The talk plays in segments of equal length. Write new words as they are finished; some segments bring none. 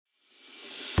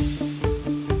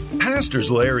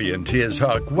Pastors Larry and Tiz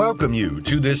Huck welcome you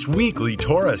to this weekly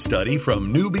Torah study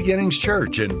from New Beginnings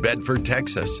Church in Bedford,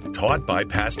 Texas, taught by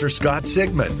Pastor Scott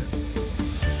Sigmund.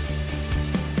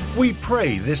 We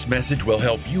pray this message will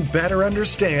help you better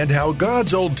understand how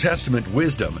God's Old Testament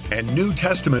wisdom and New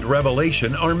Testament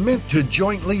revelation are meant to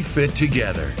jointly fit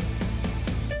together.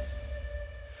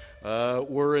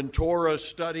 We're in Torah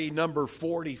study number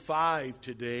 45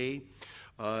 today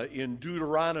in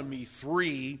Deuteronomy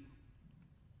 3.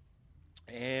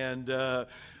 And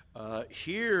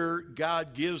here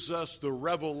God gives us the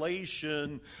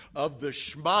revelation of the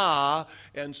Shema.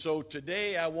 And so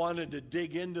today I wanted to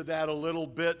dig into that a little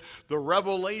bit. The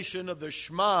revelation of the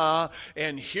Shema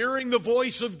and hearing the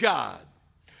voice of God.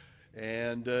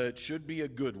 And it should be a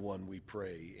good one, we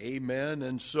pray. Amen.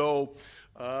 And so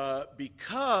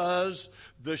because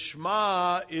the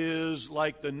Shema is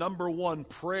like the number one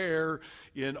prayer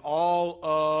in all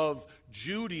of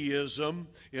Judaism,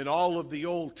 in all of the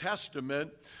Old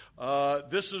Testament,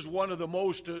 this is one of the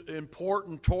most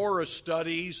important Torah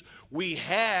studies we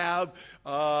have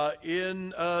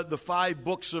in the 5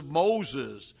 books of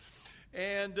Moses.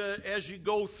 And as you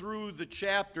go through the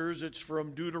chapters, it's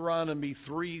from Deuteronomy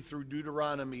 3 through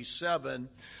Deuteronomy 7,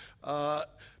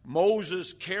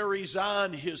 Moses carries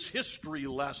on his history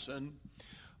lesson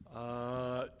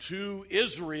to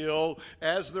Israel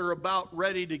as they're about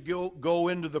ready to go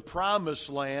into the promised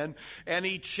land, and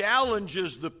he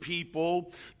challenges the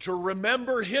people to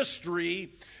remember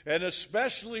history and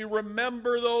especially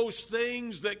remember those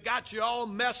things that got you all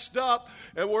messed up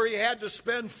and where you had to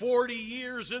spend 40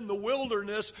 years in the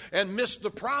wilderness and miss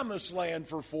the promised land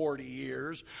for 40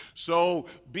 years. So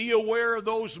be aware of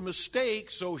those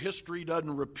mistakes so history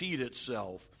doesn't repeat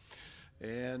itself.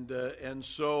 And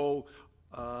so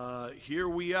here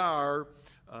we are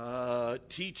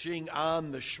teaching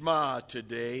on the Shema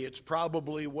today. It's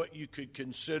probably what you could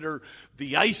consider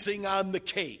the icing on the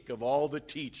cake of all the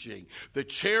teaching. The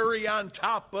cherry on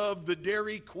top of the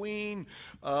Dairy Queen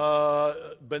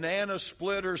banana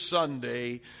splitter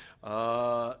sundae.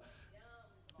 Yum,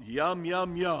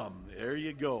 yum, yum. There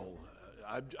you go.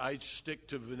 I stick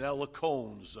to vanilla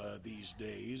cones these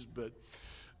days, but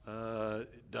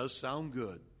it does sound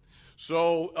good.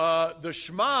 So the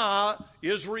Shema,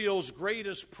 Israel's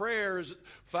greatest prayer, is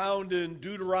found in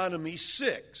Deuteronomy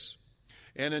 6.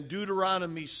 And in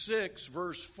Deuteronomy 6,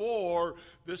 verse 4,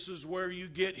 this is where you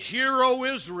get, "Hear, O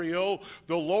Israel,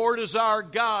 the Lord is our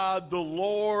God, the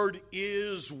Lord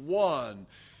is one."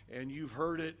 And you've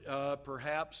heard it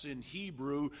perhaps in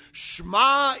Hebrew,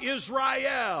 "Shema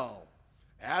Israel.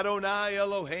 Adonai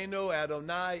Eloheinu,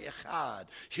 Adonai Echad.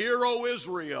 Hear, O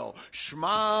Israel,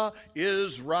 Shema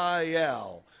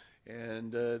Israel."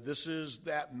 And this is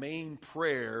that main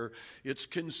prayer. It's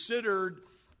considered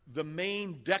the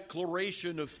main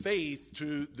declaration of faith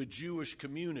to the Jewish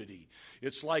community.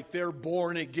 It's like their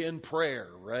born-again prayer,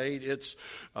 right? It's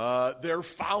their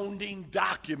founding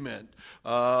document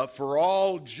for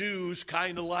all Jews,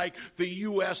 kind of like the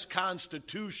U.S.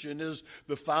 Constitution is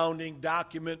the founding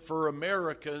document for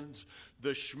Americans.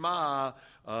 The Shema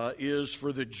is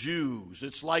for the Jews.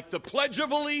 It's like the Pledge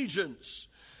of Allegiance.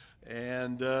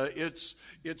 And it's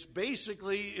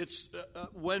basically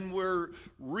when we're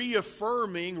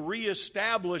reestablishing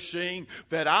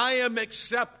that I am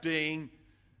accepting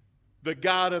the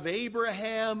God of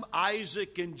Abraham,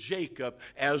 Isaac, and Jacob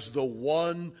as the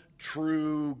one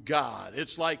true God.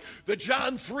 It's like the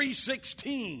John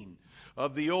 3:16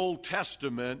 of the Old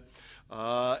Testament,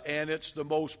 and it's the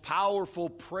most powerful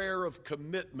prayer of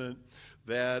commitment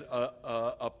that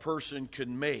a person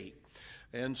can make.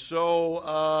 And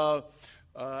so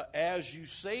as you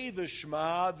say the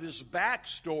Shema, this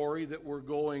backstory that we're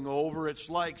going over, it's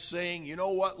like saying, you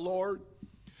know what, Lord?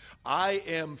 I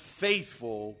am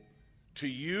faithful to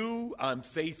you. I'm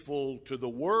faithful to the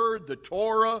Word, the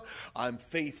Torah. I'm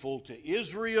faithful to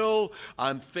Israel.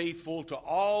 I'm faithful to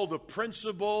all the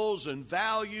principles and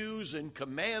values and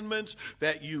commandments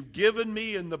that you've given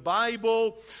me in the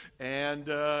Bible. And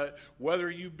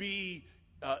whether you be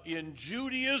in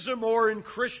Judaism or in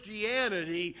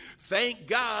Christianity, thank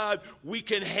God we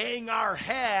can hang our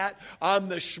hat on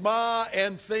the Shema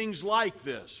and things like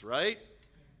this, right?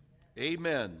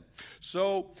 Amen.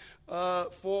 So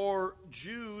for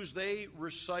Jews, they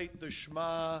recite the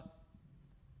Shema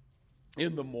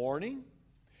in the morning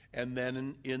and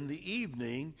then in the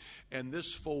evening, and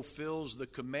this fulfills the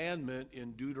commandment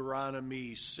in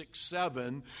Deuteronomy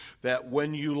 6:7 that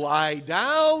when you lie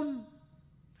down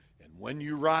and when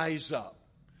you rise up,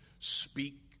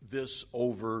 speak this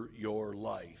over your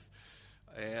life.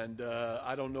 And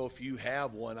I don't know if you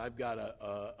have one. I've got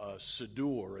a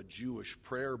Siddur, a Jewish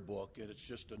prayer book, and it's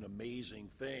just an amazing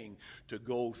thing to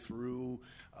go through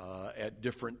at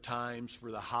different times.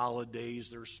 For the holidays,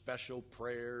 there's special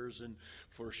prayers, and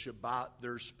for Shabbat,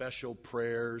 there's special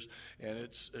prayers. And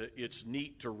it's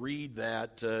neat to read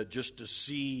that just to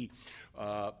see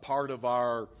part of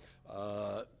our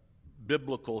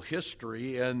biblical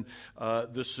history. And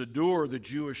the Siddur, the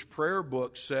Jewish prayer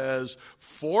book, says,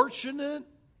 "Fortunate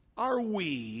are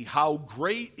we, how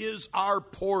great is our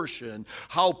portion,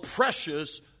 how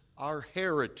precious our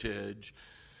heritage,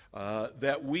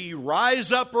 that we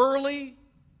rise up early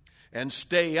and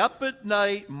stay up at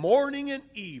night, morning and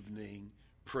evening,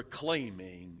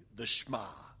 proclaiming the Shema."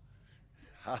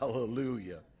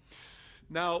 Hallelujah.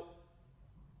 Now,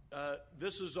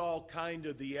 this is all kind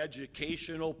of the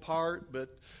educational part,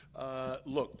 but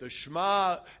look, the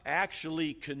Shema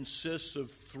actually consists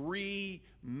of 3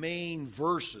 main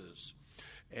verses.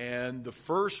 And the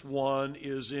first one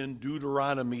is in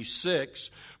Deuteronomy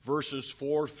 6, verses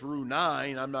 4 through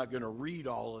 9. I'm not going to read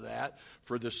all of that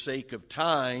for the sake of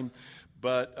time,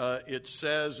 but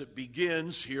it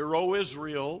begins, "Hear, O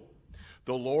Israel,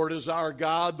 the Lord is our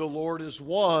God, the Lord is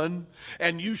one,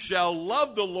 and you shall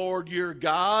love the Lord your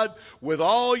God with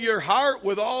all your heart,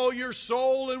 with all your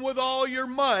soul, and with all your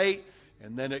might."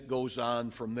 And then it goes on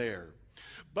from there.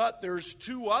 But there's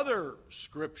 2 other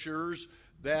scriptures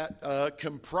that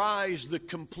comprise the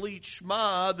complete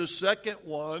Shema. The second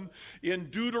one in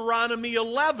Deuteronomy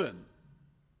 11.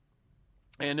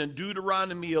 And in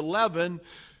Deuteronomy 11,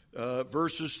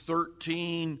 verses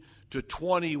 13 to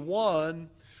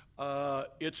 21,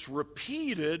 it's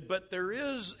repeated, but there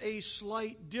is a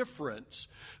slight difference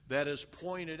that is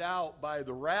pointed out by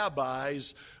the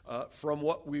rabbis from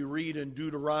what we read in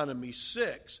Deuteronomy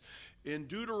 6. In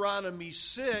Deuteronomy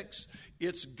 6,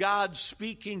 it's God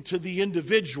speaking to the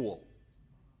individual.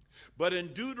 But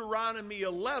in Deuteronomy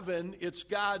 11, it's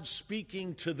God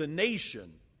speaking to the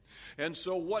nation. And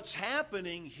so what's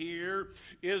happening here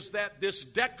is that this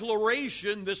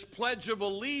declaration, this Pledge of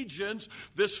Allegiance,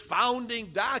 this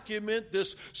founding document,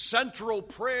 this central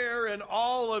prayer in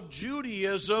all of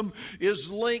Judaism is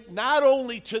linked not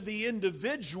only to the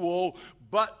individual,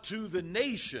 but to the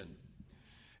nation.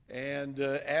 And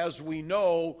as we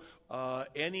know,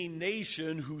 any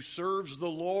nation who serves the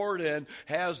Lord and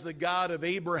has the God of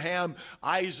Abraham,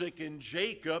 Isaac, and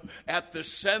Jacob at the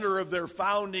center of their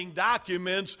founding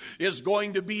documents is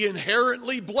going to be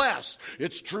inherently blessed.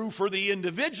 It's true for the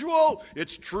individual.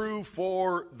 It's true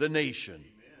for the nation.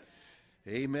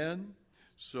 Amen.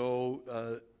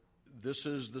 So this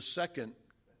is the second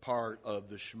part of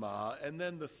the Shema. And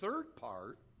then the third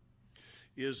part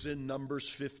is in Numbers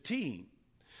 15.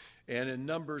 And in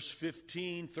Numbers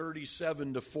 15,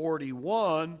 37 to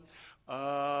 41,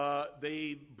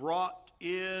 they brought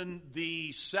in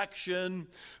the section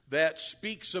that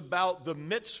speaks about the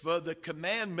mitzvah, the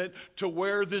commandment, to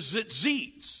wear the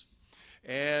tzitzits.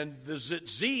 And the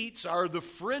tzitzits are the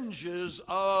fringes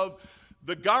of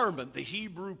the garment, the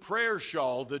Hebrew prayer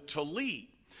shawl, the talit.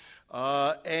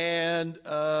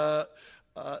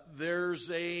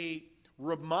 There's a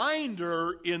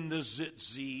reminder in the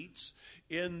tzitzits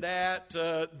in that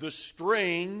the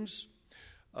strings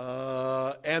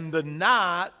and the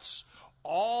knots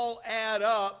all add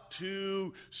up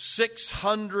to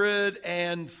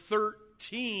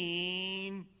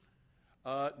 613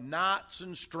 knots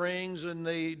and strings, and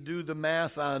they do the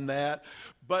math on that.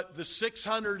 But the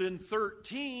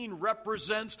 613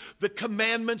 represents the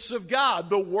commandments of God,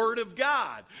 the Word of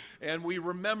God. And we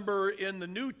remember in the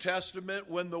New Testament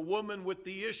when the woman with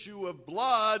the issue of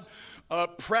blood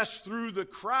pressed through the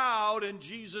crowd, and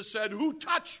Jesus said, "Who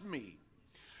touched me?"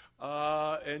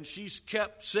 And she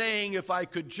kept saying, "If I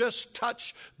could just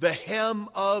touch the hem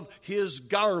of his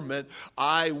garment,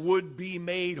 I would be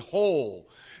made whole."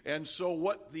 And so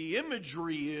what the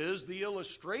imagery is, the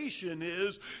illustration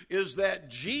is that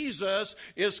Jesus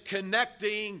is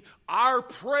connecting our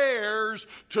prayers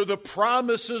to the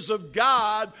promises of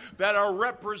God that are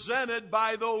represented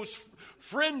by those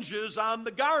fringes on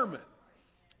the garment.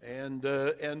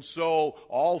 And so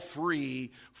all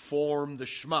 3 form the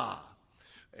Shema.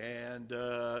 And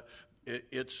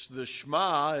it's the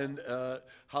Shema. And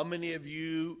how many of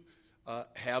you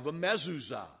have a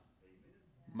mezuzah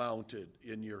mounted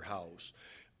in your house?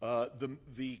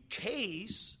 The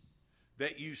case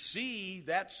that you see,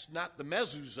 that's not the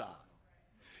mezuzah.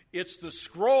 It's the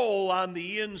scroll on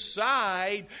the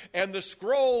inside, and the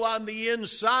scroll on the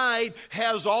inside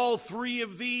has all 3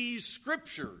 of these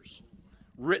scriptures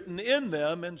written in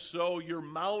them, and so you're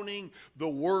mounting the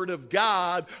Word of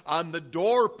God on the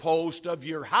doorpost of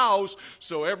your house,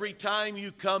 so every time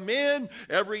you come in,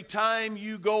 every time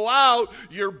you go out,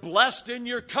 you're blessed in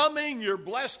your coming, you're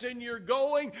blessed in your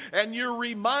going, and you're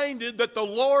reminded that the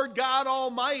Lord God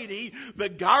Almighty, the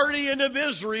guardian of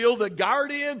Israel, the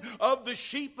guardian of the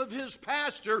sheep of His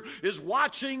pasture, is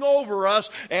watching over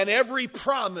us, and every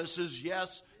promise is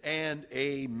yes and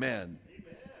amen.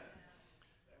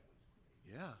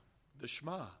 The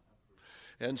Shema.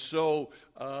 And so,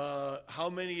 how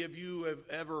many of you have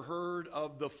ever heard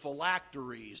of the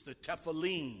phylacteries, the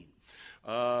tefillin?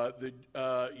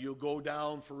 You'll go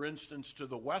down, for instance, to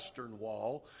the Western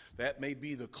Wall. That may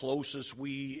be the closest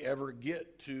we ever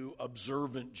get to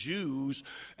observant Jews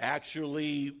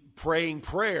actually praying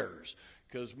prayers,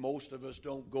 because most of us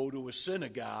don't go to a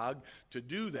synagogue to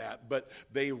do that. But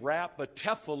they wrap a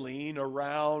tefillin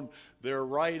around their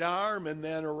right arm and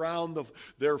then around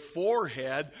their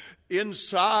forehead.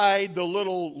 Inside the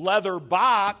little leather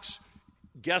box,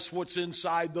 guess what's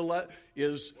inside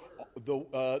is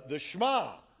the Shema.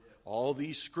 All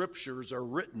these scriptures are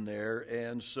written there,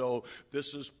 and so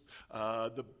this is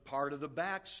the part of the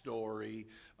backstory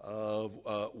of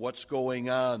what's going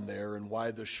on there and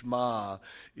why the Shema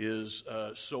is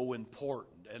so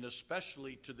important, and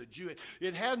especially to the Jew.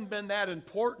 It hadn't been that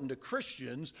important to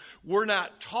Christians. We're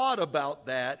not taught about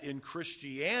that in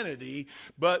Christianity,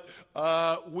 but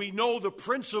we know the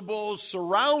principles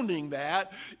surrounding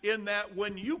that, in that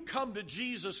when you come to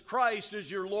Jesus Christ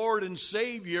as your Lord and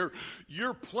Savior,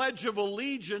 your pledge of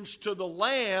allegiance to the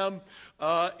Lamb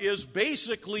is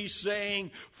basically saying,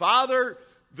 Father,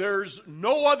 there's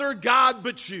no other God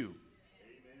but you.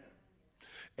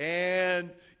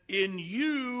 And in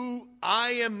you, I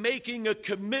am making a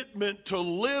commitment to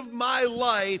live my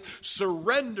life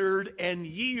surrendered and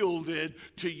yielded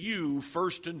to you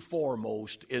first and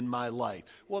foremost in my life.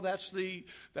 Well, that's the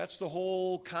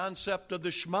whole concept of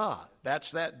the Shema.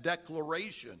 That's that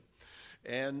declaration.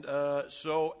 And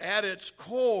so at its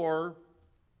core,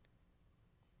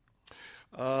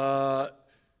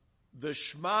 the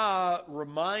Shema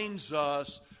reminds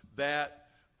us that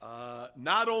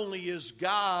not only is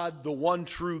God the one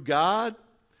true God,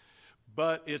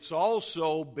 but it's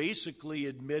also basically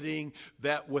admitting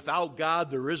that without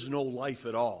God there is no life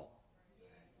at all.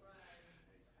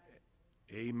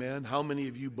 Amen. How many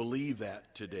of you believe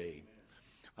that today?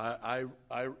 I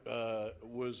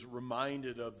was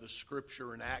reminded of the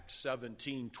scripture in Acts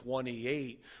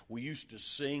 17:28. We used to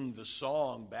sing the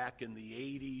song back in the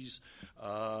 80s.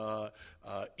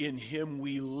 In Him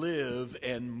we live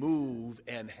and move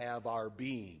and have our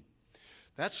being.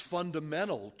 That's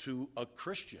fundamental to a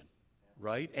Christian,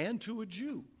 right? And to a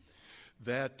Jew.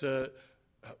 That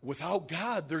without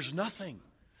God, there's nothing.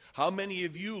 How many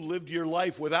of you lived your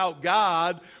life without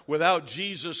God, without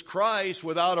Jesus Christ,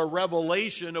 without a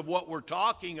revelation of what we're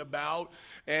talking about,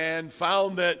 and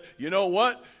found that, you know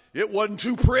what, it wasn't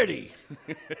too pretty?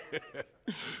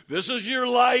 This is your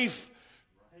life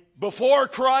before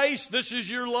Christ. This is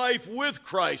your life with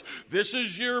Christ. This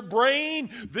is your brain.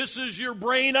 This is your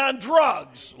brain on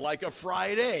drugs, like a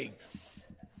fried egg.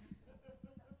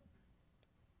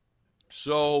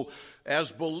 So,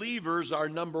 as believers, our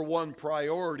number one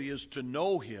priority is to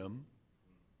know Him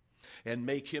and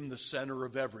make Him the center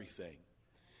of everything.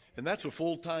 And that's a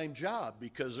full-time job,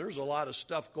 because there's a lot of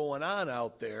stuff going on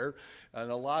out there,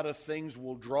 and a lot of things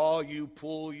will draw you,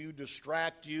 pull you,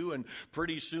 distract you, and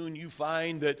pretty soon you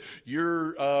find that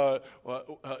your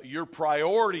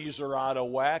priorities are out of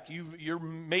whack. You're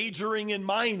majoring in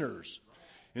minors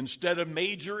instead of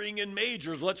majoring in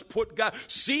majors. Let's put God,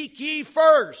 seek ye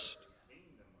first,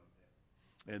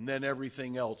 and then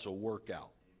everything else will work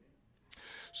out.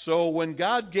 So when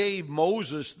God gave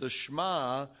Moses the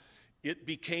Shema, it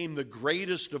became the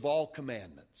greatest of all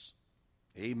commandments.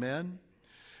 Amen?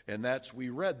 And we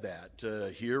read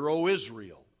that. Hear, O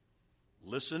Israel.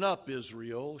 Listen up,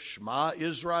 Israel. Shema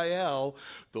Israel.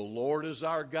 The Lord is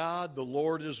our God. The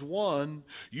Lord is one.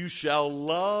 You shall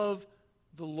love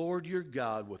the Lord your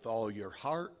God with all your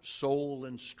heart, soul,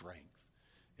 and strength.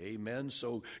 Amen.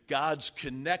 So God's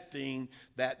connecting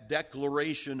that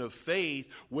declaration of faith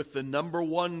with the number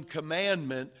one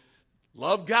commandment,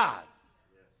 love God.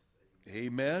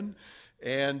 Amen.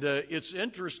 And it's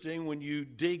interesting when you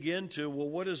dig into, well,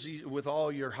 what is He with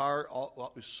all your heart,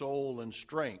 soul, and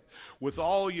strength? With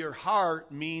all your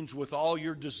heart means with all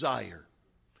your desire,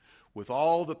 with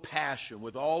all the passion,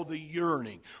 with all the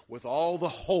yearning, with all the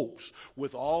hopes,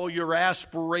 with all your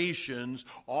aspirations.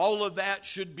 All of that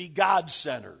should be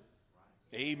God-centered.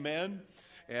 Amen.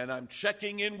 And I'm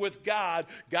checking in with God.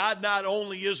 God not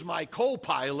only is my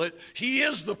co-pilot, He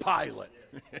is the pilot.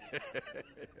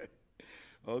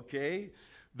 Okay?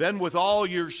 Then with all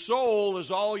your soul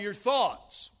is all your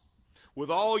thoughts. With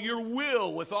all your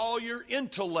will, with all your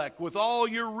intellect, with all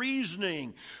your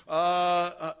reasoning.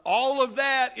 All of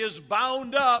that is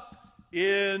bound up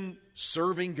in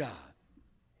serving God.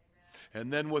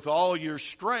 And then with all your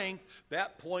strength,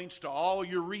 that points to all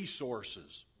your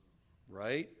resources,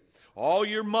 right? All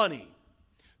your money.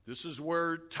 This is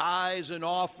where tithes and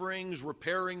offerings,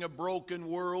 repairing a broken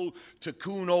world,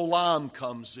 tikkun olam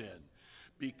comes in.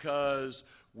 Because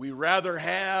we rather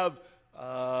have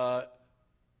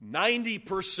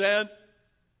 90%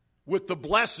 with the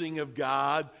blessing of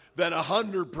God than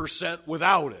 100%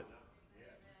 without it.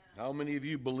 How many of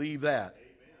you believe that?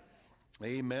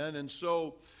 Amen. And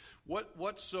so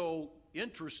what's so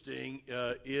interesting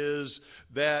is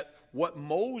that what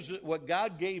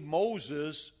God gave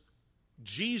Moses,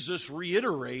 Jesus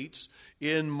reiterates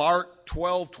in Mark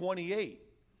 12:28.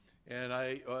 And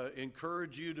I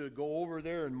encourage you to go over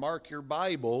there and mark your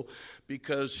Bible,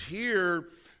 because here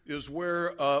is where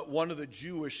one of the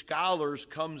Jewish scholars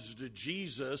comes to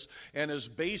Jesus and is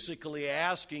basically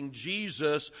asking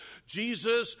Jesus,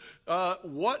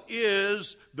 what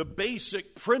is the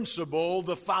basic principle,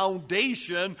 the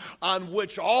foundation on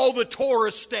which all the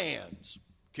Torah stands?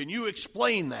 Can you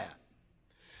explain that?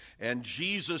 And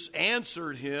Jesus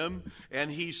answered him, and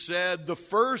he said, the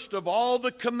first of all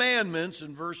the commandments,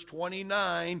 in verse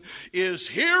 29, is,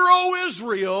 Hear, O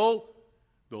Israel,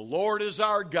 the Lord is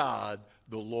our God,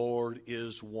 the Lord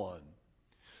is one.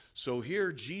 So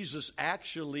here Jesus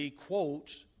actually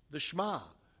quotes the Shema,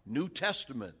 New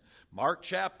Testament. Mark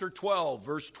chapter 12,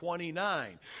 verse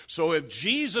 29. So if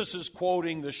Jesus is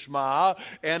quoting the Shema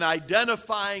and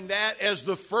identifying that as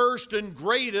the first and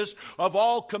greatest of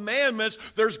all commandments,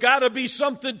 there's got to be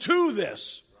something to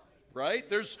this, right?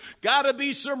 There's got to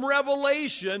be some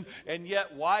revelation. And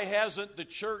yet, why hasn't the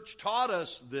church taught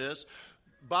us this?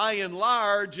 By and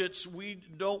large, we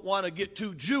don't want to get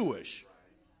too Jewish,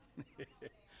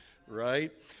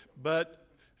 right? But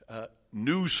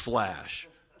newsflash.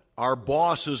 Our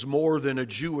boss is more than a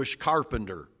Jewish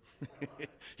carpenter.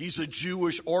 He's a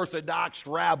Jewish Orthodox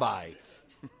rabbi.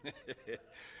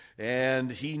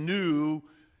 And he knew,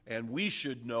 and we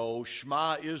should know,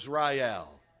 Shema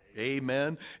Israel.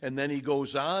 Amen. And then he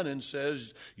goes on and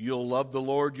says, you'll love the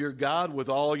Lord your God with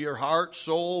all your heart,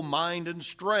 soul, mind, and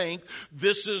strength.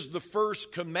 This is the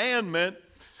first commandment.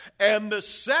 And the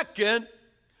second,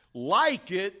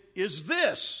 like it, is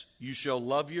this: you shall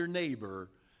love your neighbor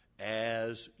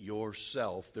as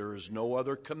yourself. There is no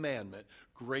other commandment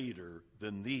greater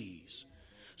than these.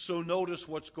 So notice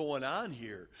what's going on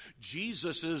here.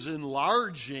 Jesus is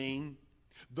enlarging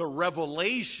the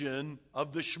revelation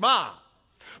of the Shema.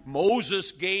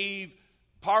 Moses gave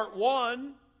part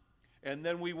 1, and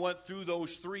then we went through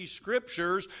those 3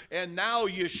 scriptures, and now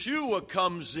Yeshua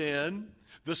comes in,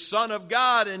 the Son of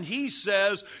God, and he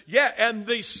says, and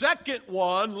the second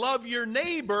one, love your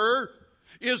neighbor,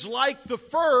 is like the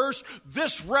first.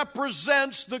 This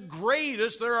represents the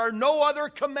greatest. There are no other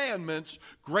commandments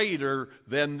greater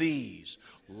than these: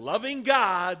 loving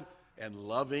God and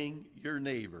loving your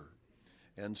neighbor.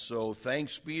 And so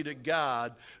thanks be to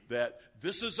God that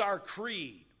this is our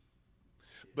creed.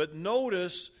 But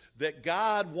notice that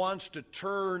God wants to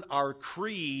turn our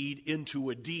creed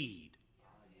into a deed.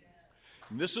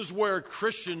 And this is where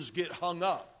Christians get hung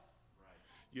up.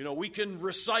 You know, we can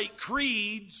recite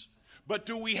creeds, but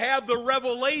do we have the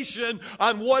revelation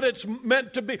on what it's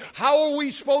meant to be? How are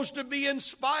we supposed to be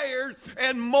inspired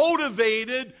and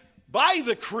motivated by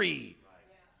the creed?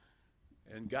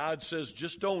 And God says,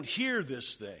 just don't hear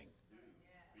this thing.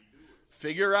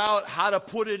 Figure out how to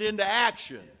put it into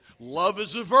action. Love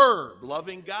is a verb.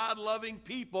 Loving God, loving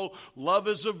people, love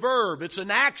is a verb. It's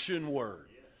an action word.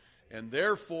 And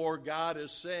therefore, God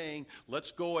is saying,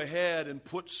 let's go ahead and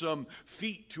put some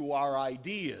feet to our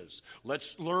ideas.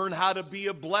 Let's learn how to be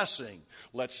a blessing.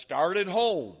 Let's start at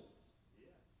home.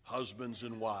 Husbands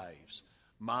and wives,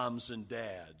 moms and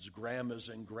dads, grandmas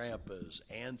and grandpas,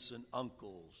 aunts and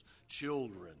uncles,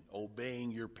 children,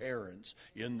 obeying your parents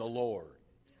in the Lord.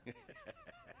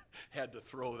 Had to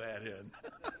throw that in.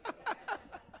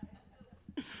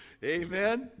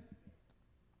 Amen?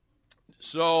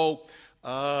 So,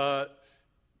 the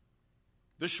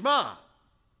Shema.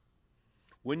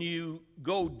 When you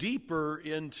go deeper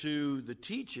into the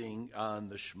teaching on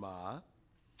the Shema,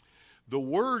 the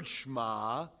word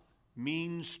Shema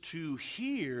means to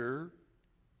hear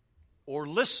or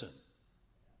listen.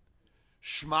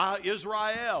 Shema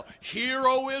Israel. Hear,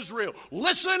 O Israel.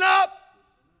 Listen up,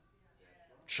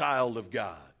 child of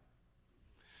God.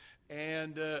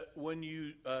 And when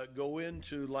you go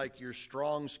into like your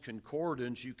Strong's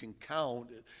Concordance, you can count.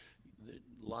 The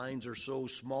lines are so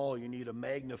small you need a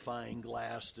magnifying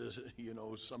glass to,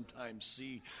 sometimes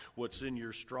see what's in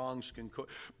your Strong's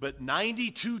Concordance. But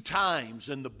 92 times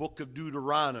in the book of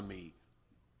Deuteronomy,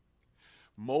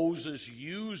 Moses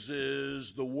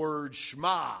uses the word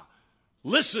Shema.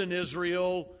 Listen,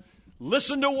 Israel.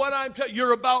 Listen to what I'm telling you.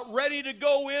 You're about ready to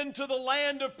go into the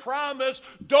land of promise.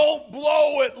 Don't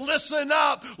blow it. Listen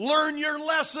up. Learn your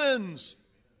lessons.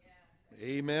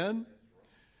 Amen.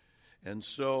 And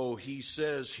so he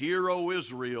says, "Hear, O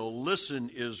Israel, listen,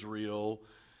 Israel."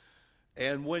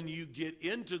 And when you get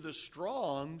into the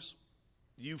Strong's,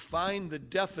 you find the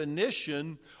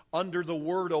definition under the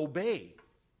word obey.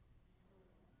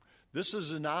 This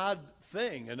is an odd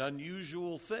thing, an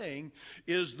unusual thing,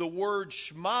 is the word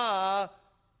Shema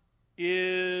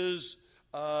is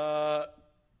the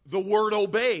word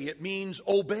obey. It means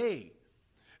obey.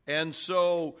 And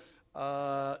so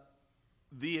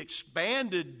the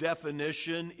expanded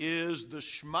definition is the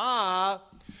Shema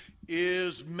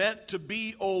is meant to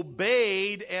be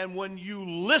obeyed, and when you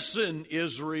listen,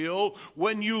 Israel,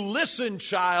 when you listen,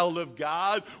 child of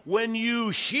God, when you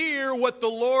hear what the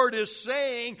Lord is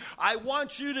saying, I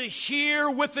want you to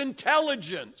hear with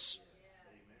intelligence.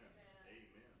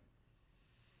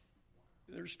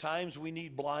 There's times we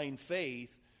need blind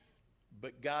faith,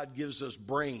 but God gives us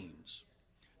brains,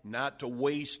 not to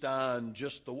waste on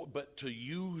but to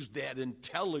use that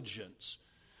intelligence,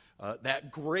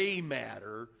 that gray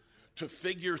matter, to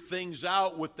figure things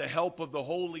out with the help of the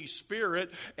Holy Spirit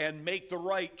and make the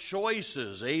right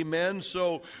choices. Amen.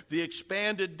 So the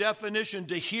expanded definition,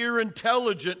 to hear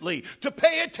intelligently, to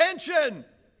pay attention,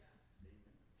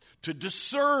 to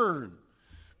discern.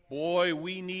 Boy,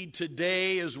 we need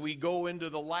today, as we go into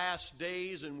the last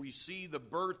days and we see the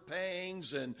birth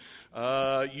pangs, and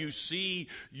you see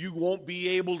you won't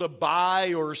be able to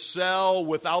buy or sell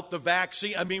without the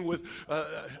vaccine.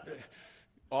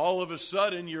 All of a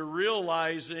sudden you're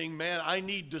realizing, man, I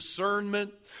need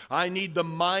discernment. I need the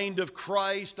mind of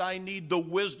Christ. I need the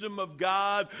wisdom of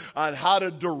God on how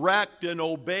to direct and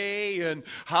obey and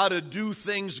how to do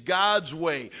things God's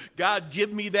way. God,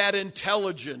 give me that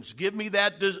intelligence. Give me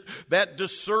that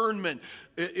discernment.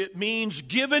 It means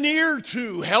give an ear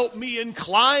to. Help me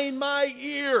incline my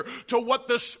ear to what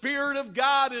the Spirit of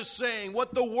God is saying,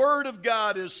 what the Word of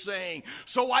God is saying,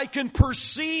 so I can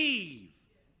perceive.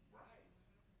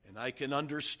 And I can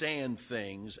understand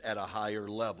things at a higher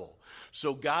level.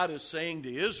 So God is saying to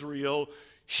Israel,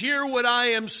 hear what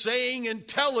I am saying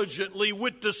intelligently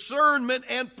with discernment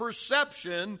and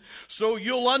perception, so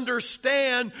you'll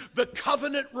understand the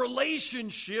covenant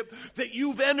relationship that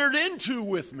you've entered into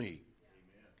with me.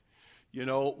 You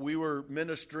know, we were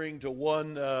ministering to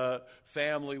one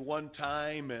family one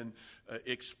time and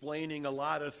explaining a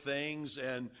lot of things,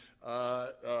 and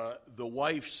the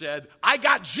wife said, I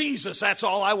got Jesus, that's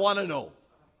all I want to know.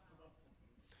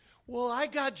 Well, I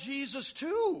got Jesus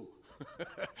too.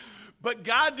 But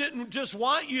God didn't just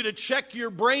want you to check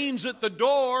your brains at the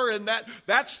door and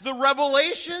that's the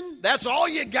revelation? That's all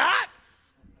you got?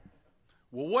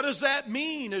 Well, what does that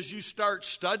mean as you start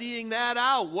studying that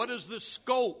out? What is the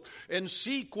scope and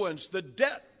sequence, the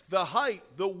depth, the height,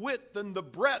 the width, and the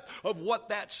breadth of what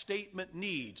that statement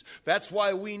needs? That's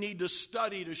why we need to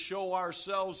study to show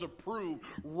ourselves approved,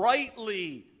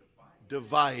 rightly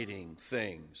dividing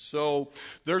things. So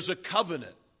there's a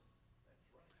covenant.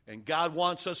 And God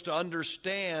wants us to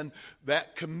understand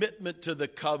that commitment to the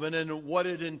covenant and what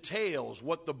it entails,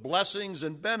 what the blessings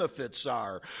and benefits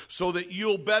are, so that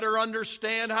you'll better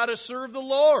understand how to serve the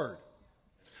Lord.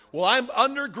 Well, I'm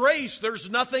under grace. There's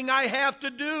nothing I have to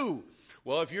do.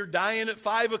 Well, if you're dying at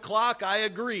 5 o'clock, I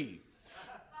agree.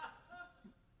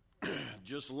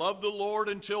 Just love the Lord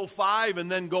until 5 and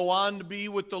then go on to be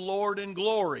with the Lord in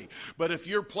glory. But if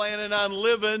you're planning on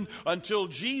living until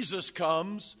Jesus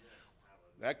comes,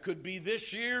 that could be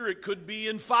this year, it could be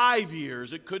in 5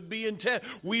 years, it could be in 10.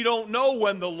 We don't know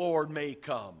when the Lord may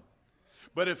come.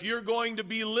 But if you're going to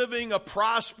be living a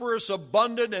prosperous,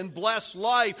 abundant, and blessed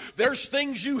life, there's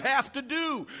things you have to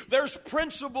do. There's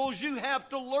principles you have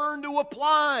to learn to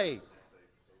apply.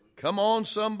 Come on,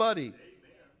 somebody.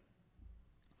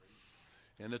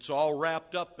 And it's all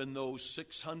wrapped up in those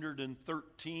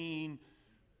 613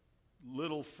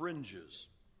 little fringes.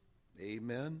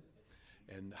 Amen.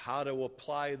 And how to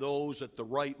apply those at the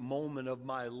right moment of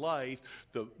my life,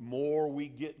 the more we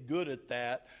get good at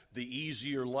that, the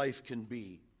easier life can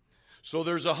be. So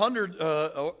there's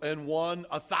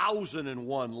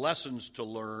 1,001 lessons to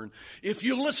learn if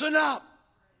you listen up,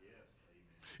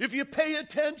 if you pay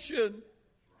attention,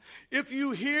 if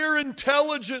you hear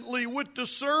intelligently with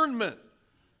discernment.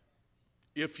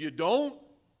 If you don't,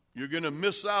 you're going to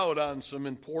miss out on some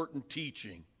important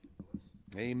teaching.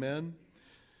 Amen.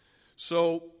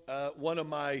 So, one of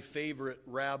my favorite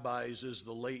rabbis is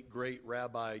the late, great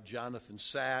Rabbi Jonathan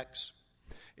Sacks,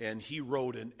 and he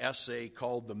wrote an essay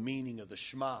called The Meaning of the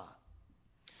Shema.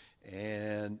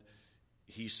 And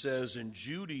he says, in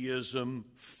Judaism,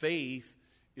 faith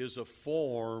is a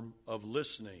form of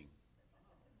listening.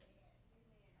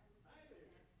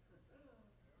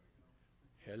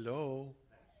 Hello?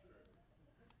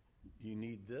 You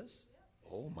need this?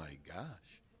 Oh my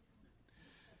gosh.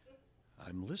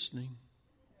 I'm listening.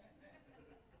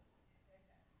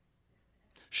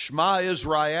 Shema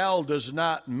Israel does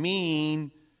not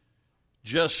mean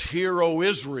just hear, O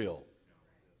Israel.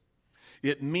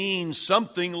 It means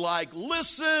something like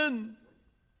listen,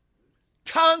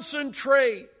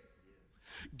 concentrate,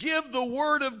 give the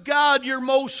Word of God your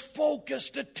most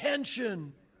focused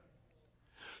attention.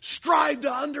 Strive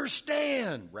to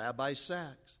understand, Rabbi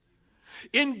Sacks.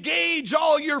 Engage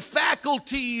all your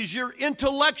faculties, your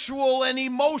intellectual and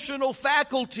emotional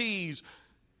faculties.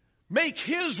 Make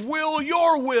His will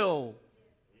your will.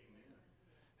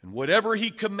 And whatever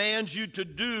He commands you to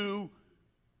do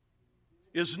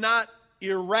is not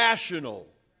irrational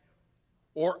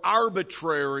or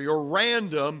arbitrary or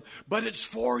random, but it's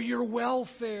for your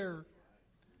welfare.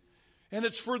 And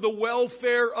it's for the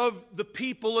welfare of the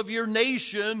people of your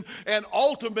nation and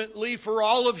ultimately for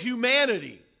all of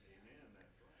humanity.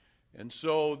 And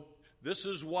so this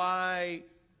is why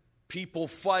people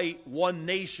fight one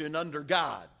nation under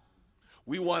God.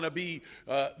 We want to be,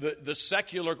 the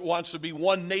secular wants to be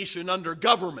one nation under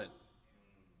government.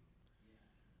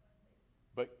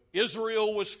 But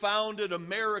Israel was founded,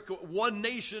 America, one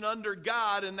nation under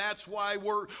God, and that's why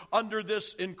we're under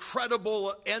this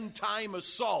incredible end-time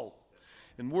assault.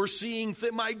 And we're seeing,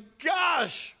 my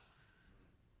gosh,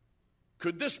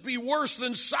 could this be worse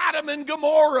than Sodom and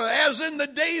Gomorrah, as in the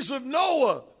days of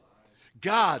Noah?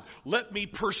 God, let me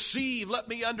perceive, let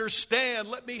me understand,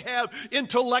 let me have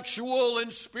intellectual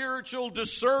and spiritual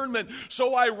discernment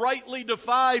so I rightly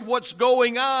divide what's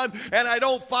going on and I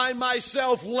don't find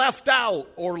myself left out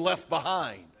or left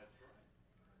behind.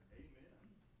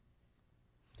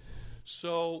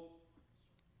 So,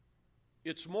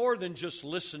 it's more than just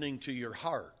listening to your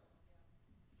heart,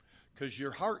 because your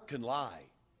heart can lie.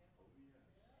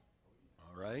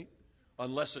 All right?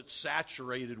 Unless it's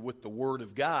saturated with the Word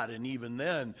of God, and even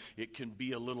then, it can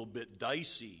be a little bit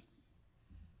dicey.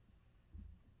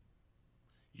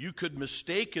 You could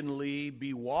mistakenly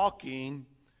be walking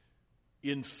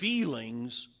in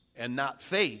feelings and not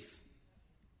faith,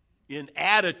 in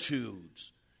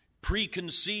attitudes,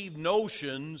 preconceived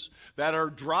notions that are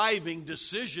driving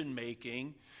decision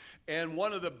making. And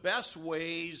one of the best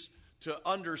ways to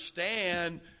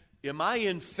understand, am I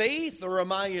in faith or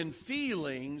am I in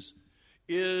feelings,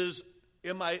 is,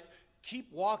 am I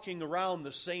keep walking around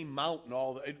the same mountain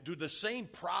do the same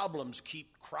problems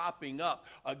keep cropping up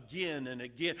again and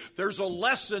again? There's a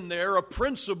lesson there, a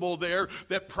principle there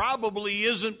that probably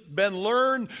isn't been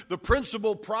learned. The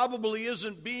principle probably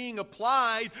isn't being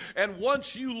applied. And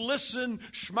once you listen,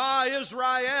 Shema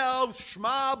Israel,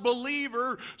 Shema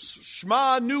believer,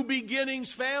 Shema New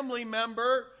Beginnings family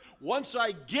member, once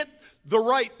I get the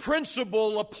right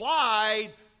principle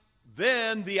applied,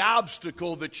 then the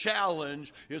obstacle, the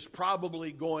challenge, is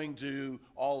probably going to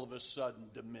all of a sudden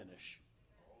diminish.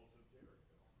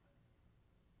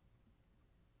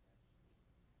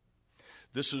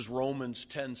 This is Romans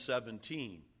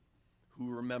 10:17.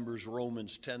 Who remembers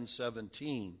Romans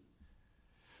 10:17?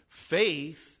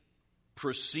 Faith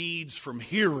proceeds from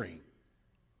hearing.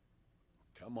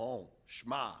 Come on,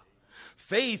 Shema.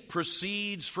 Faith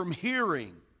proceeds from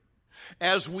hearing.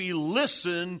 As we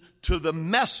listen to the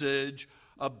message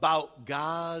about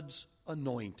God's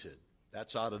anointed.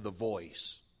 That's out of the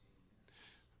Voice.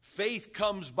 Faith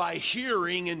comes by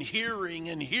hearing and hearing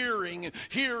and hearing and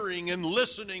hearing and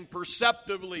listening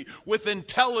perceptively, with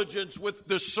intelligence, with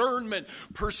discernment,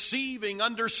 perceiving,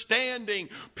 understanding,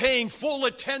 paying full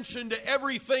attention to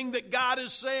everything that God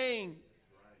is saying.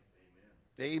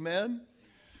 Amen?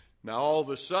 Now, all of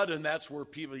a sudden, that's where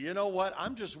people, you know what,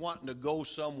 I'm just wanting to go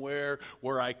somewhere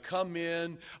where I come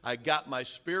in, I got my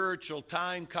spiritual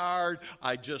time card,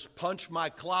 I just punch my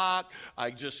clock, I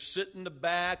just sit in the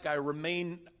back, I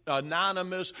remain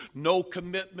anonymous, no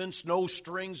commitments, no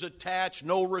strings attached,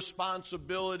 no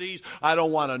responsibilities. I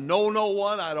don't want to know no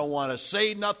one. I don't want to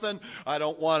say nothing. I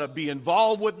don't want to be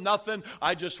involved with nothing.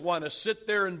 I just want to sit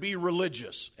there and be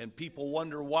religious. And people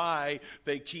wonder why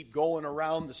they keep going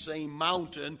around the same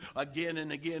mountain again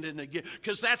and again and again,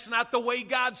 because that's not the way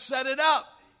God set it up.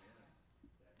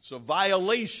 It's a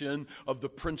violation of the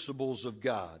principles of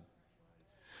God.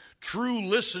 True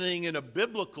listening in a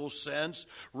biblical sense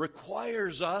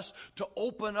requires us to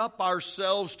open up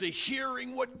ourselves to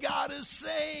hearing what God is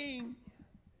saying.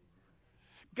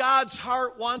 God's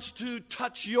heart wants to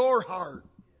touch your heart.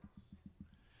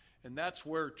 And that's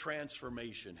where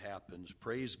transformation happens.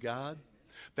 Praise God.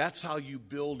 That's how you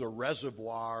build a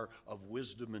reservoir of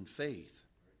wisdom and faith.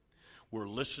 We're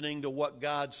listening to what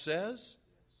God says.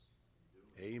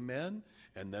 Amen.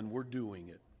 And then we're doing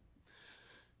it.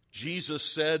 Jesus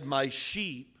said, "My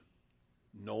sheep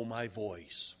know my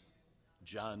voice."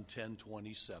 John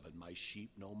 10:27, my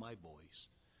sheep know my voice.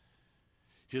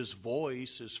 His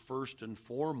voice is first and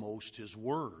foremost His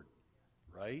Word,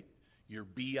 right? Your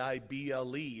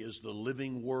B-I-B-L-E is the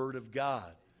living Word of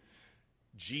God.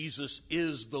 Jesus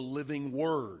is the living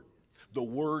Word. The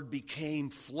Word became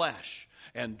flesh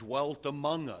and dwelt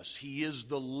among us. He is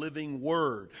the living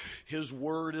Word. His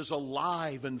Word is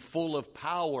alive and full of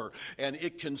power, and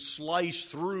it can slice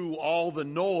through all the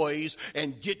noise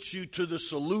and get you to the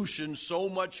solution so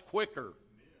much quicker.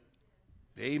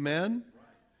 Amen?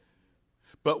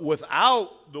 But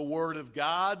without the Word of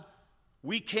God,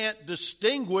 we can't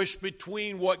distinguish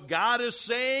between what God is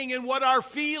saying and what our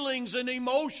feelings and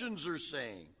emotions are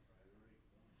saying.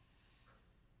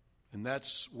 And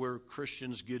that's where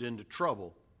Christians get into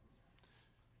trouble.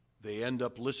 They end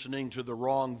up listening to the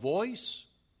wrong voice,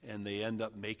 and they end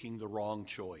up making the wrong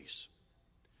choice.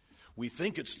 We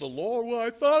think it's the Lord. Well, I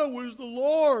thought it was the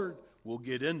Lord. We'll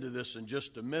get into this in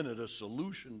just a minute, a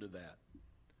solution to that.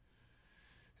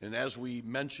 And as we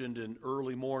mentioned in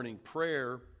early morning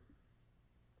prayer,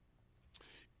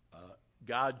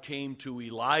 God came to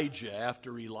Elijah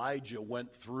after Elijah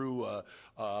went through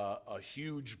a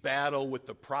huge battle with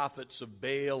the prophets of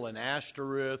Baal and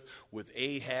Ashtoreth, with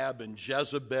Ahab and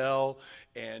Jezebel,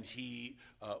 and he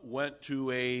went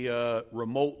to a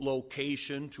remote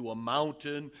location, to a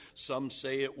mountain. Some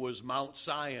say it was Mount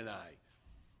Sinai.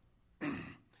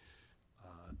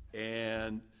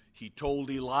 And he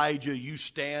told Elijah, "You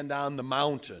stand on the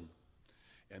mountain."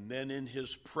 And then in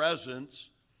his presence,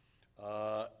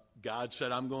 God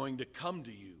said, "I'm going to come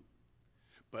to you."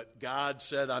 But God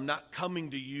said, "I'm not coming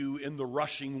to you in the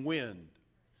rushing wind.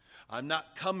 I'm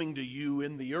not coming to you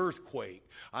in the earthquake.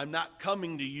 I'm not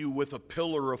coming to you with a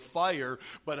pillar of fire,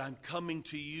 but I'm coming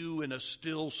to you in a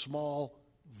still small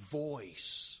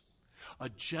voice, a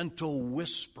gentle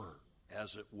whisper,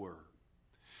 as it were."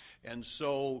 And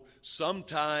so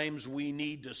sometimes we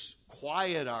need to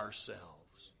quiet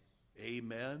ourselves.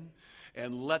 Amen.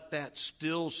 And let that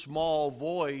still small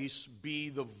voice be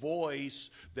the voice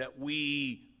that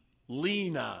we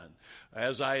lean on.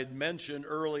 As I had mentioned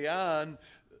early on,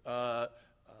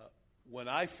 when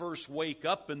I first wake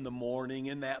up in the morning,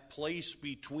 in that place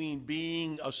between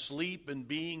being asleep and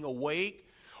being awake,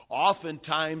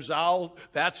 oftentimes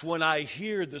that's when I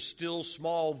hear the still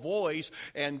small voice,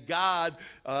 and God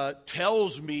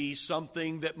tells me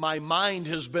something that my mind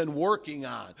has been working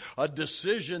on, a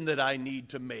decision that I need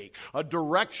to make, a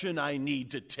direction I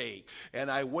need to take. And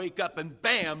I wake up and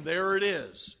bam, there it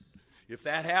is. If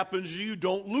that happens to you,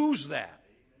 don't lose that.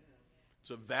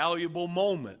 It's a valuable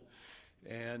moment.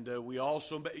 And we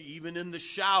also, even in the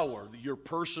shower, your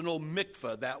personal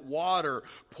mikvah, that water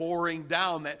pouring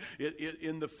down, that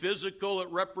in the physical it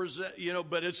represents,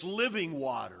 but it's living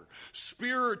water,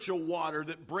 spiritual water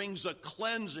that brings a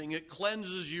cleansing. It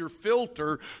cleanses your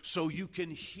filter so you can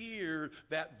hear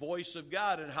that voice of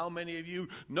God. And how many of you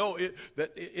know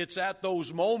that it's at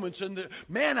those moments? And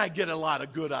man, I get a lot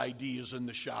of good ideas in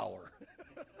the shower.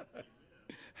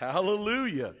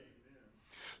 Hallelujah.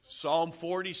 Psalm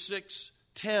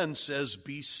 46:10 says,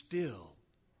 "Be still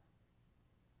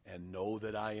and know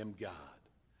that I am God."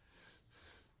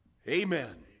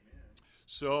 Amen.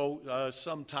 So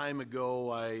some time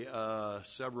ago,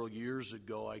 several years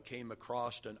ago, I came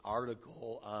across an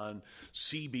article on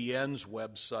CBN's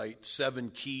website, 7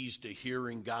 Keys to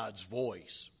Hearing God's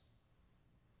Voice.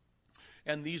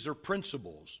 And these are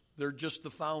principles. They're just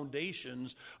the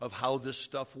foundations of how this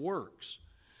stuff works.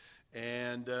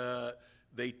 And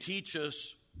they teach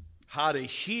us how to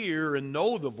hear and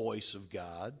know the voice of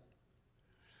God.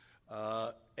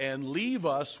 and leave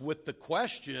us with the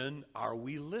question, are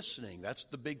we listening? That's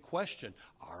the big question.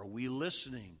 Are we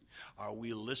listening? Are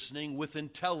we listening with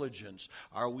intelligence?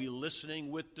 Are we listening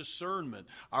with discernment?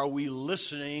 Are we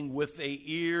listening with an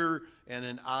ear and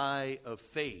an eye of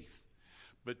faith?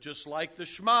 But just like the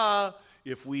Shema,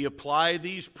 if we apply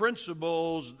these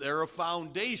principles, they're a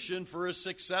foundation for a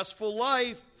successful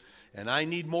life. And I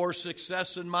need more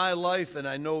success in my life, and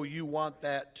I know you want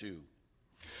that too.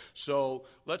 So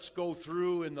let's go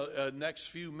through in the next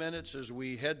few minutes as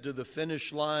we head to the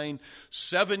finish line,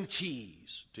 7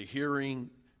 keys to hearing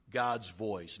God's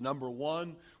voice. Number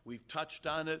 1, we've touched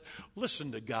on it.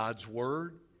 Listen to God's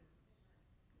word.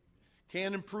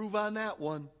 Can't improve on that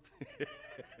one.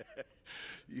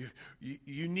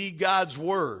 You need God's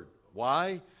word.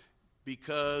 Why?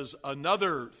 Because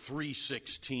another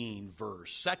 3:16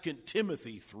 verse, 2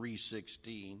 Timothy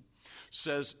 3:16,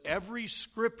 says every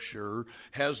scripture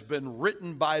has been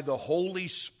written by the Holy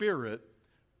Spirit,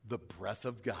 the breath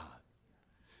of God.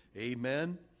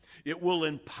 Amen. It will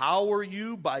empower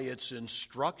you by its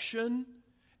instruction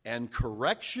and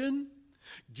correction,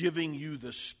 giving you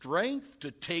the strength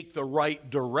to take the right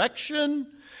direction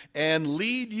and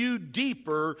lead you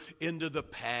deeper into the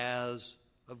paths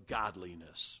of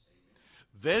godliness.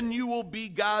 Then you will be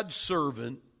God's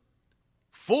servant,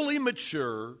 fully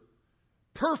mature,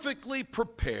 perfectly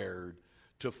prepared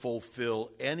to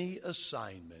fulfill any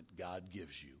assignment God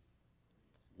gives you.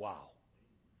 Wow.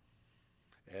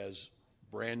 As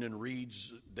Brandon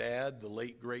Reed's dad, the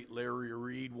late great Larry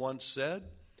Reed, once said,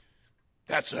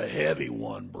 that's a heavy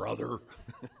one, brother.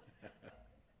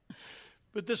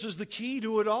 But this is the key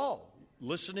to it all.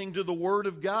 Listening to the Word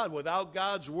of God. Without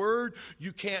God's Word,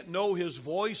 you can't know His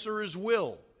voice or His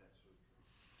will.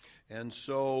 And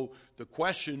so the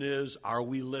question is, are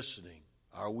we listening?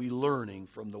 Are we learning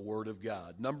from the Word of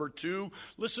God? Number 2,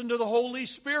 listen to the Holy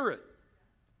Spirit.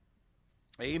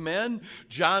 Amen.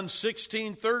 John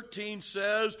 16:13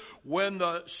 says, when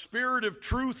the Spirit of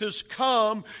truth has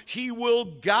come, He will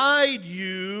guide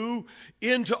you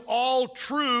into all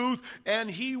truth, and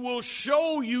He will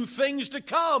show you things to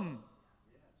come.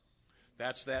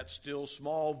 That's that still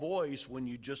small voice when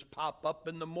you just pop up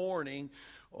in the morning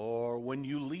or when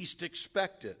you least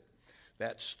expect it.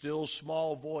 That still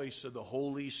small voice of the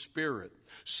Holy Spirit,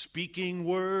 speaking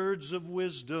words of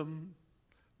wisdom,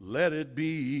 let it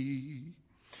be.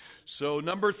 So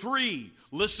number 3,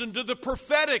 listen to the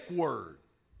prophetic word.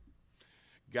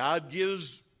 God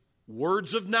gives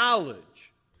words of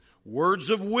knowledge, words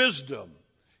of wisdom.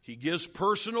 He gives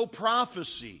personal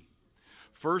prophecy.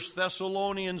 1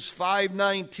 Thessalonians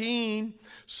 5:19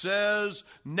 says,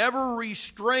 never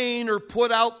restrain or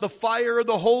put out the fire of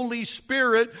the Holy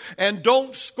Spirit, and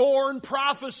don't scorn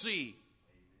prophecy.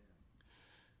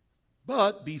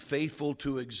 But be faithful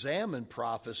to examine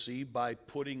prophecy by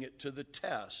putting it to the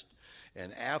test,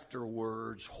 and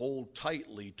afterwards hold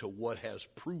tightly to what has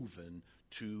proven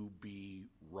to be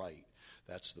right.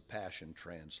 That's the Passion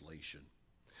Translation.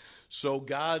 So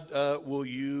God will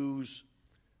use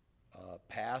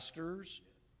pastors,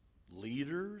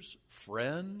 leaders,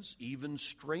 friends, even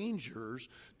strangers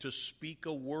to speak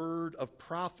a word of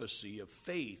prophecy, of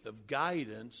faith, of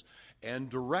guidance, and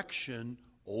direction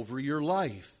over your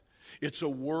life. It's a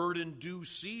word in due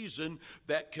season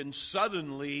that can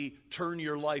suddenly turn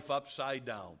your life upside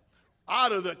down.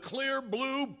 Out of the clear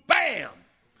blue, bam!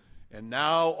 And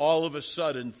now, all of a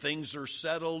sudden, things are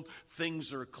settled,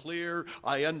 things are clear,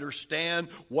 I understand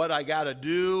what I got to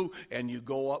do, and you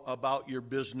go about your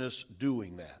business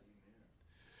doing that.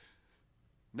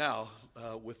 Now,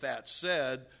 with that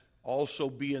said, also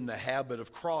be in the habit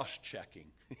of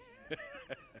cross-checking.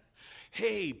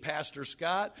 Hey, Pastor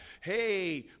Scott.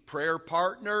 Hey, prayer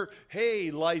partner. Hey,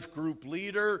 life group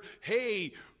leader.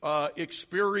 Hey,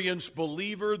 experienced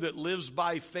believer that lives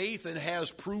by faith and has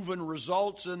proven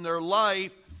results in their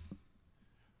life.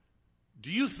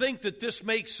 Do you think that this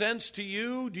makes sense to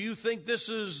you? Do you think this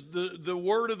is the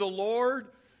word of the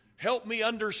Lord? Help me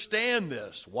understand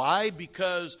this. Why?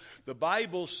 Because the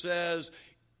Bible says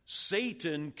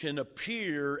Satan can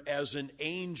appear as an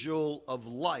angel of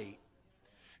light.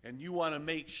 And you want to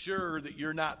make sure that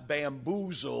you're not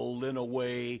bamboozled in a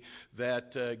way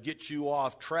that gets you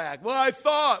off track. Well, I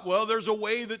thought, there's a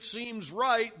way that seems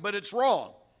right, but it's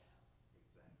wrong.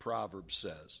 Proverbs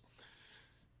says.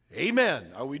 Amen.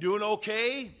 Are we doing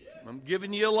okay? I'm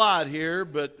giving you a lot here,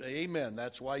 but amen.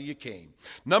 That's why you came.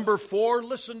 Number 4,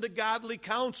 listen to godly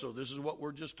counsel. This is what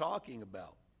we're just talking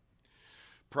about.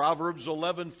 Proverbs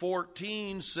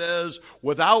 11:14 says,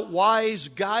 without wise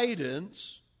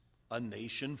guidance, a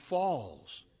nation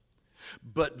falls,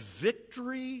 but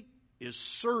victory is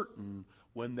certain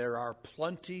when there are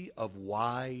plenty of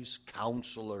wise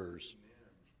counselors.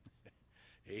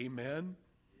 Amen.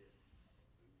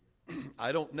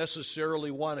 I don't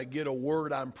necessarily want to get a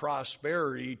word on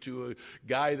prosperity to a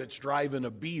guy that's driving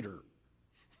a beater,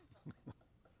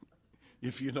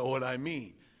 if you know what I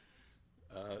mean.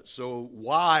 So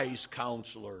wise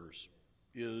counselors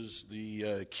is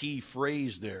the key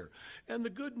phrase there. And the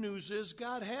good news is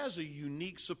God has a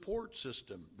unique support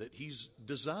system that He's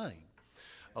designed.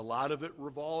 A lot of it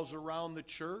revolves around the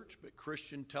church, but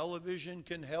Christian television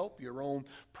can help, your own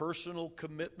personal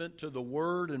commitment to the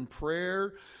Word and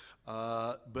prayer.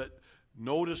 But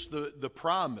notice the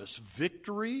promise.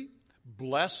 Victory,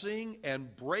 blessing, and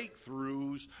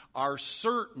breakthroughs are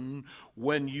certain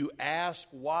when you ask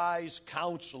wise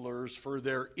counselors for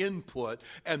their input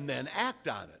and then act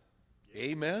on it.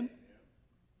 Amen?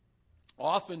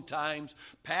 Oftentimes,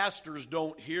 pastors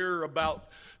don't hear about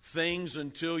things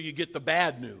until you get the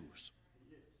bad news.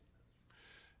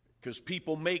 Because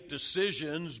people make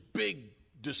decisions, big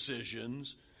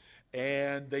decisions,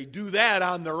 and they do that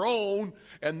on their own,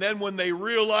 and then when they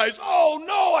realize, oh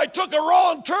no, I took a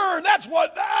wrong turn,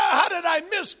 how did I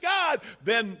miss God?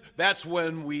 Then that's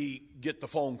when we get the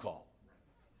phone call.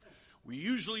 We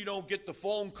usually don't get the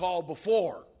phone call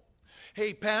before.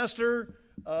 Hey, Pastor,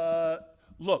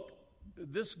 look,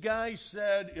 this guy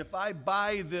said if I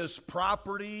buy this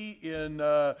property in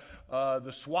the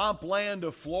swampland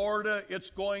of Florida,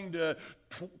 it's going to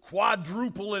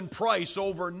quadruple in price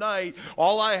overnight.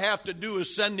 All I have to do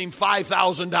is send him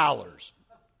 $5,000.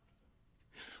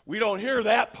 We don't hear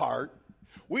that part.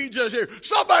 We just hear,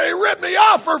 somebody ripped me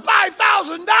off for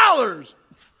 $5,000.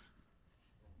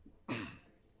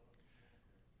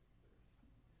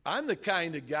 I'm the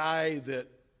kind of guy that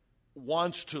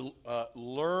wants to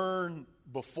learn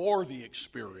before the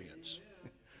experience.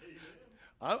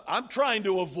 I'm trying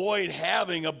to avoid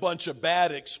having a bunch of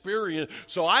bad experience,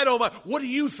 so I don't mind. What do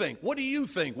you think? What do you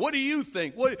think? What do you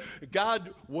think?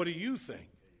 God, what do you think?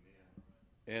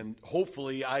 And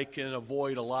hopefully I can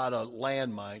avoid a lot of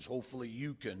landmines. Hopefully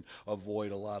you can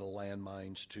avoid a lot of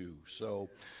landmines too. So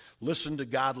listen to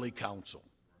godly counsel.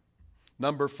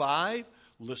 Number 5,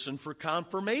 listen for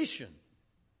confirmation.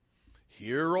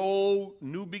 Hear, O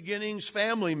New Beginnings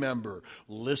family member,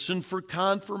 listen for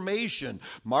confirmation.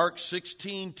 Mark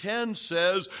 16:10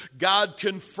 says, God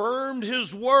confirmed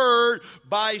His word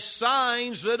by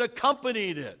signs that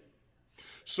accompanied it.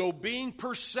 So being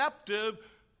perceptive,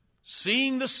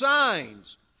 seeing the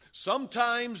signs.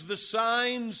 Sometimes the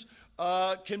signs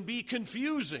can be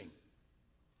confusing.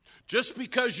 Just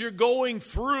because you're going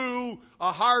through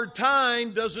a hard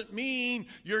time doesn't mean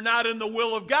you're not in the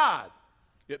will of God.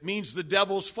 It means the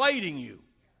devil's fighting you.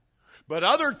 But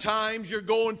other times you're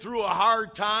going through a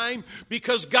hard time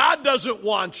because God doesn't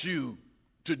want you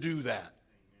to do that.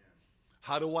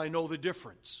 How do I know the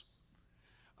difference?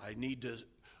 I need to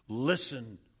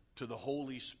listen to the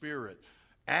Holy Spirit.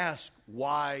 Ask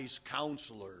wise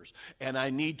counselors. And I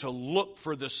need to look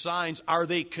for the signs. Are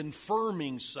they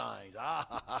confirming signs?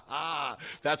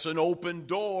 That's an open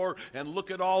door. And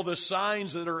look at all the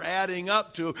signs that are adding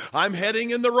up to, I'm heading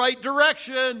in the right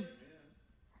direction.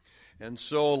 And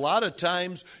so a lot of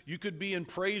times you could be in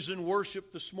praise and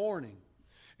worship this morning.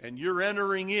 And you're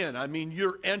entering in. I mean,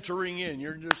 you're entering in.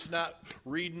 You're just not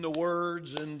reading the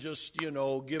words and just,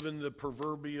 giving the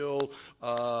proverbial,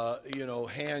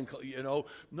 hand,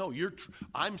 No,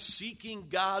 I'm seeking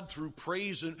God through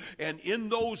praise. And in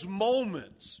those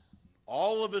moments,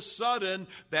 all of a sudden,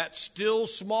 that still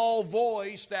small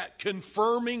voice, that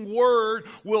confirming word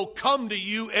will come to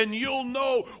you, and you'll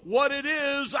know what it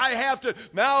is I have to.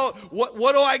 Now,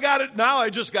 what do I got it? Now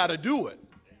I just got to do it.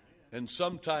 And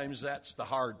sometimes that's the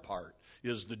hard part,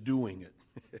 is the doing it,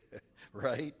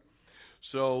 right?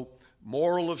 So,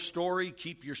 moral of story,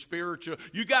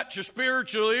 you got your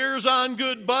spiritual ears on,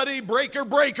 good buddy, breaker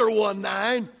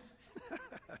 19.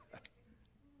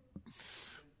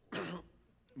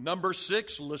 Number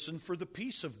 6, listen for the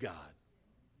peace of God.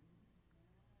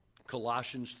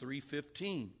 Colossians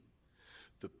 3:15,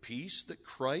 the peace that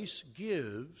Christ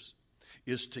gives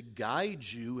is to guide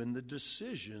you in the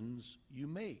decisions you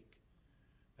make.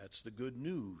 That's the Good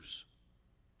News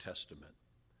Testament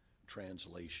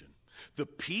translation. The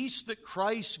peace that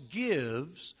Christ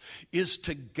gives is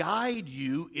to guide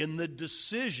you in the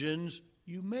decisions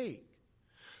you make.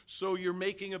 So you're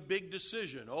making a big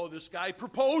decision. Oh, this guy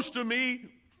proposed to me.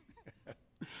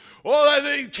 Oh,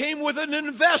 they came with an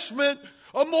investment,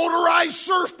 a motorized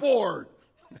surfboard.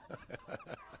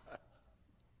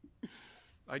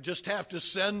 I just have to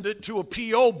send it to a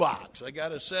P.O. box. I got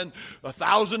to send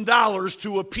 $1,000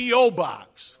 to a P.O.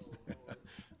 box.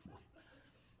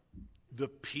 the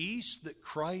peace that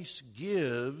Christ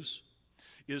gives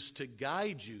is to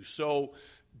guide you. So,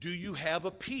 do you have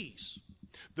a peace?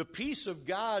 The peace of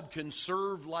God can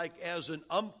serve like as an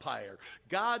umpire.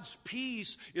 God's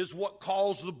peace is what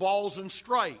calls the balls and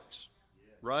strikes,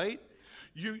 right?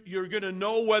 You're going to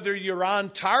know whether you're on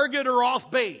target or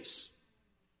off base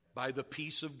by the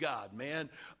peace of God. Man,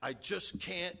 I just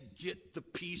can't get the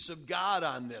peace of God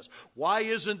on this. Why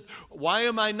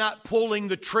am I not pulling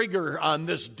the trigger on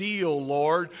this deal,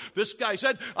 Lord? This guy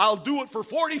said, I'll do it for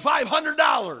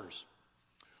 $4,500.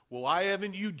 Well, why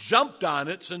haven't you jumped on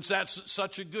it since that's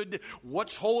such a good...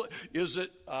 Is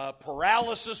it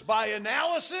paralysis by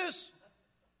analysis?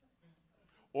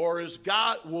 Or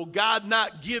will God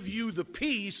not give you the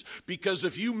peace because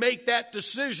if you make that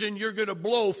decision, you're going to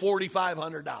blow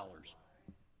 $4,500?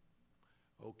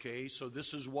 Okay, so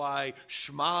this is why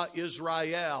Shema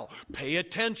Israel. Pay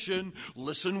attention,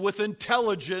 listen with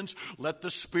intelligence, let the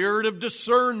spirit of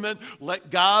discernment, let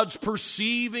God's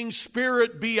perceiving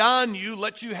spirit be on you,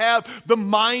 let you have the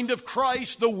mind of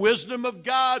Christ, the wisdom of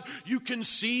God. You can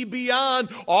see beyond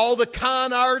all the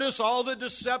con artists, all the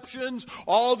deceptions,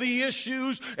 all the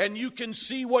issues, and you can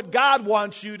see what God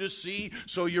wants you to see,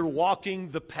 so you're walking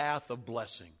the path of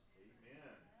blessing.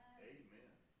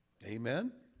 Amen.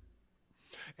 Amen.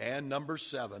 And number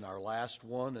 7, our last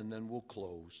one, and then we'll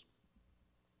close.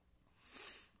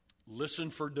 Listen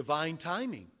for divine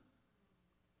timing.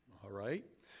 All right?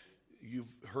 You've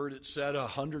heard it said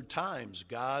 100 times.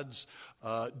 God's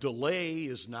delay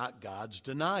is not God's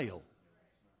denial.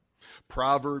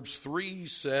 Proverbs 3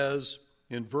 says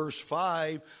in verse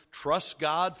 5, trust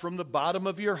God from the bottom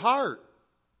of your heart.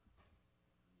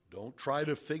 Don't try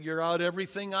to figure out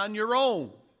everything on your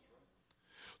own.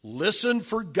 Listen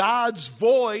for God's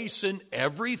voice in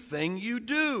everything you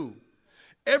do.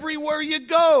 Everywhere you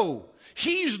go,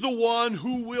 He's the one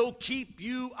who will keep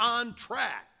you on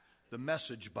track. The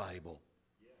Message Bible.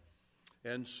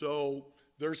 And so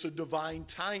there's a divine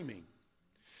timing.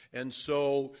 And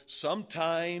so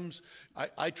sometimes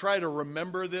I try to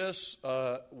remember this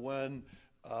when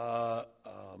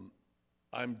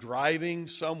I'm driving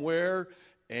somewhere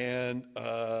and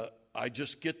I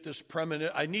just get this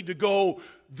premonition. I need to go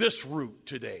this route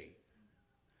today.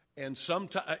 And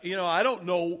sometimes, I don't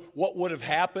know what would have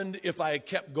happened if I had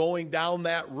kept going down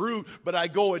that route, but I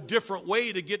go a different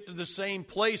way to get to the same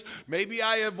place. Maybe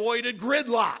I avoided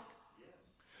gridlock.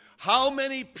 How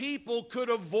many people could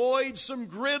avoid some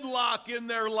gridlock in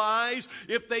their lives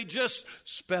if they just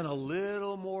spent a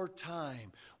little more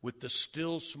time with the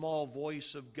still small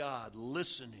voice of God,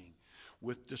 listening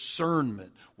with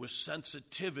discernment, with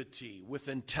sensitivity, with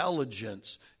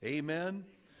intelligence? Amen?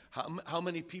 How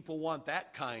many people want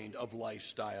that kind of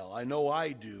lifestyle? I know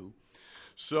I do.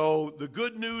 So the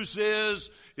good news is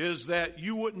that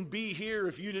you wouldn't be here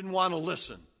if you didn't want to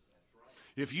listen,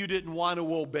 if you didn't want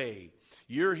to obey.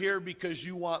 You're here because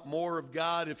you want more of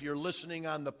God. If you're listening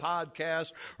on the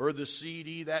podcast or the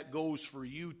CD, that goes for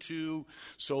you too.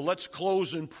 So let's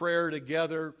close in prayer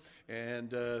together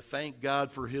and thank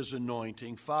God for His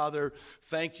anointing. Father,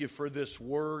 thank you for this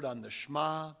word on the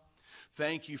Shema.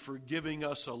 Thank you for giving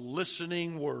us a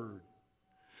listening word.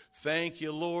 Thank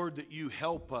you, Lord, that you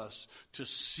help us to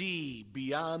see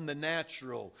beyond the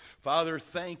natural. Father,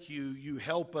 thank you. You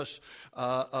help us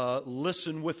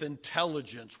listen with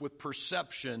intelligence, with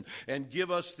perception, and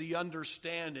give us the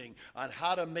understanding on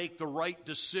how to make the right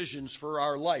decisions for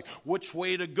our life. Which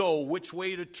way to go, which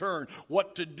way to turn,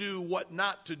 what to do, what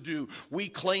not to do. We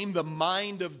claim the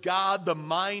mind of God, the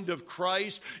mind of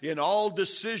Christ in all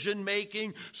decision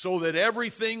making, so that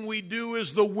everything we do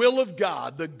is the will of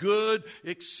God, the good,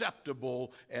 acceptable,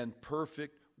 and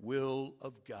perfect will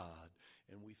of God.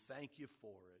 And we thank you for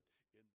it.